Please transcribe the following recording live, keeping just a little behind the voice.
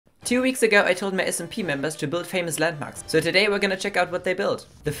2 weeks ago I told my SMP members to build famous landmarks, so today we're gonna check out what they built.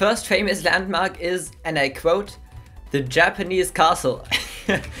 The first famous landmark is, and I quote, the Japanese castle.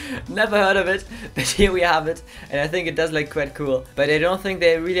 Never heard of it, but here we have it, and I think it does look quite cool. But I don't think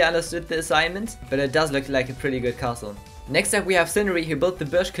they really understood the assignment, but it does look like a pretty good castle. Next up we have Scenery, who built the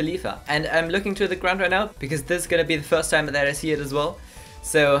Burj Khalifa, and I'm looking to the ground right now because this is gonna be the first time that I see it as well.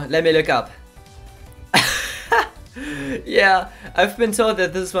 So let me look up. Yeah, I've been told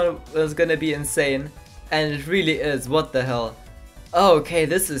that this one was gonna be insane, and it really is. What the hell? Oh, okay,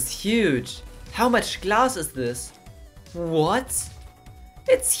 this is huge. How much glass is this? What?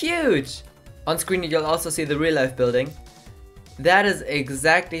 It's huge! On screen you'll also see the real life building. That is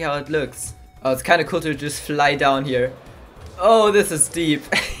exactly how it looks. Oh, it's kind of cool to just fly down here. Oh, this is deep.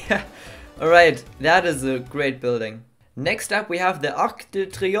 Alright, that is a great building. Next up we have the Arc de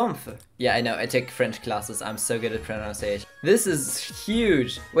Triomphe. Yeah, I know, I take French classes, I'm so good at pronunciation. This is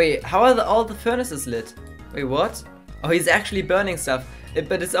huge. Wait, how are all the furnaces lit? Wait, what? Oh, he's actually burning stuff,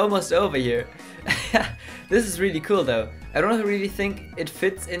 but it's almost over here. This is really cool though. I don't really think it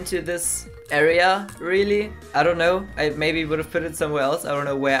fits into this area, really. I don't know, I maybe would have put it somewhere else, I don't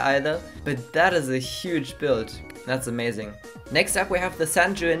know where either. But that is a huge build. That's amazing. Next up we have the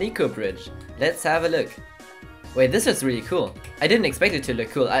Juanico Bridge. Let's have a look. Wait, this is really cool. I didn't expect it to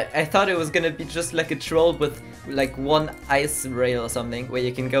look cool. I thought it was gonna be just like a troll with like one ice rail or something where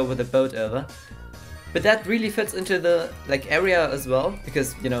you can go with a boat over. But that really fits into the like area as well,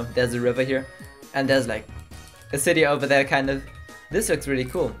 because you know there's a river here and there's like a city over there kind of. This looks really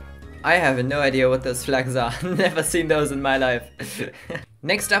cool. I have no idea what those flags are. Never seen those in my life.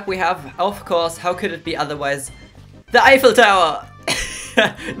 Next up we have, of course, how could it be otherwise, the Eiffel Tower!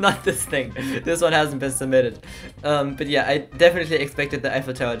 Not this thing. This one hasn't been submitted. But yeah, I definitely expected the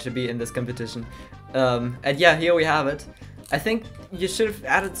Eiffel Tower to be in this competition. And yeah, here we have it. I think you should have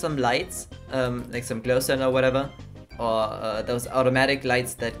added some lights, like some glowstone or whatever, or those automatic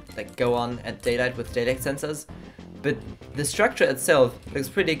lights that like go on at daylight with daylight sensors. But the structure itself looks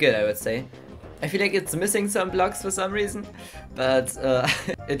pretty good, I would say. I feel like it's missing some blocks for some reason, but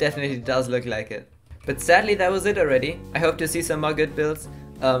it definitely does look like it. But sadly that was it already. I hope to see some more good builds.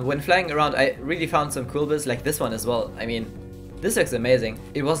 When flying around I really found some cool builds like this one as well. I mean, this looks amazing.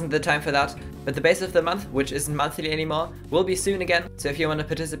 It wasn't the time for that, but the base of the month, which isn't monthly anymore, will be soon again. So if you want to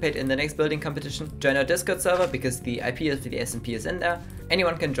participate in the next building competition, join our Discord server because the IP of the SMP is in there.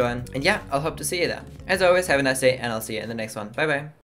 Anyone can join, and yeah, I'll hope to see you there. As always, have a nice day and I'll see you in the next one. Bye bye.